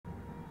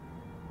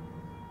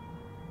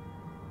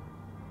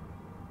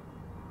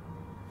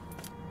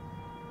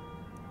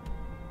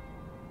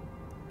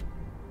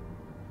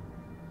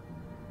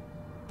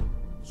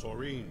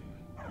Soreen,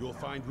 you'll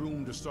find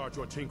room to start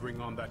your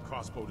tinkering on that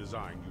crossbow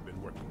design you've been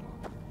working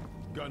on.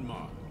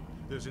 Gunmar,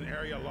 there's an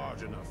area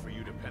large enough for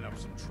you to pen up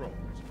some trolls.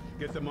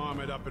 Get them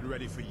armored up and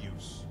ready for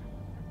use.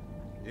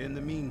 In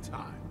the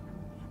meantime,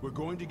 we're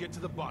going to get to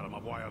the bottom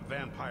of why a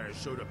vampire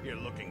showed up here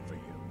looking for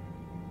you.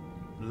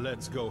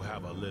 Let's go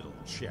have a little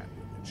chat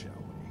with it, shall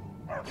we?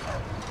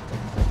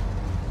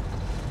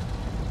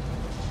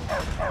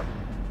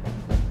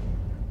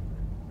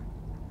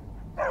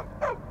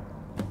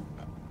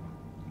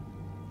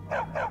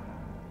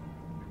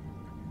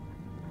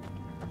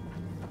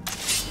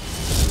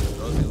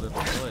 Cozy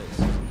little place,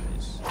 isn't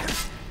this?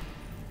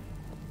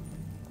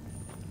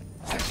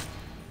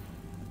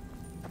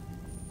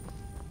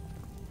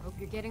 Hope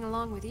you're getting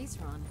along with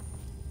Isran.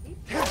 He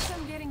thinks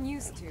I'm getting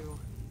used to.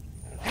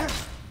 I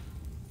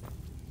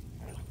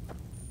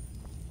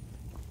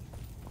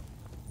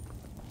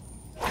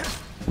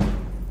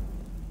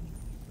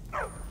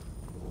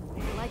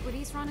like what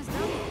Isran has done.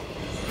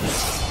 Good to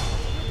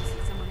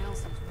see someone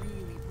else who's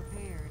really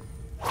prepared.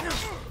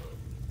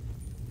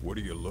 What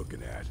are you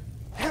looking at?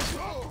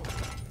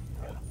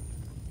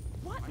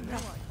 What? No.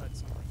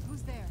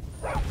 Who's there?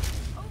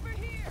 Over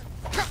here!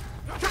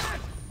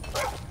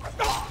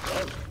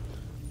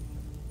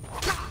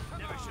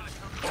 Never should have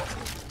come.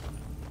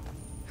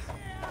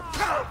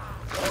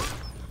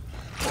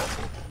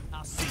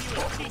 I'll see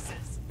you in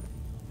pieces.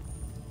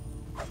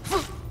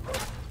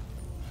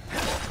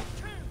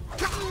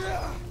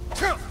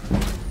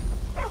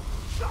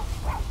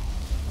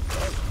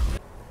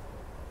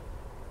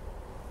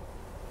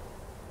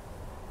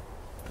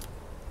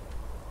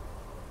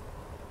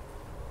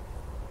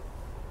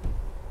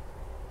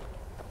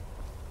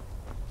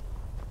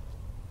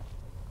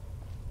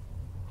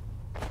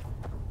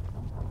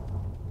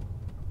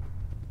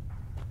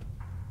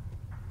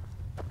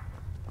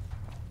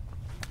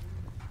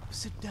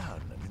 Sit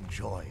down and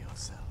enjoy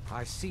yourself.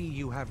 I see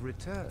you have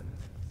returned.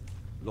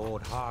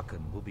 Lord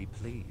Harkon will be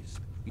pleased.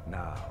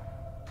 Now,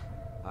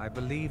 I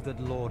believe that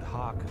Lord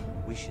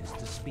Harkon wishes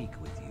to speak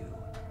with you.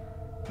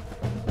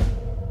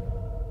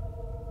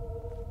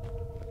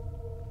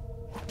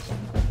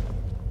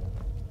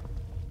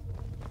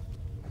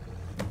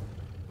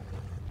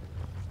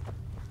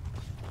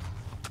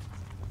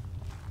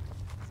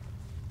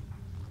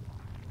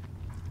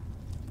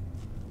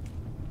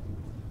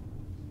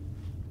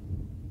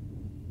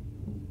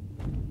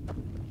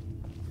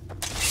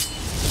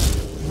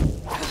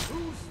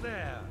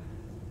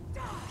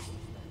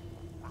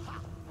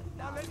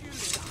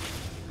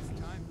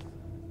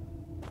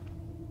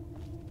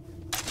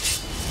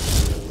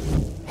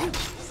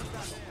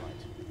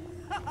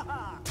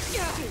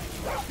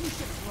 You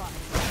should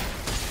run.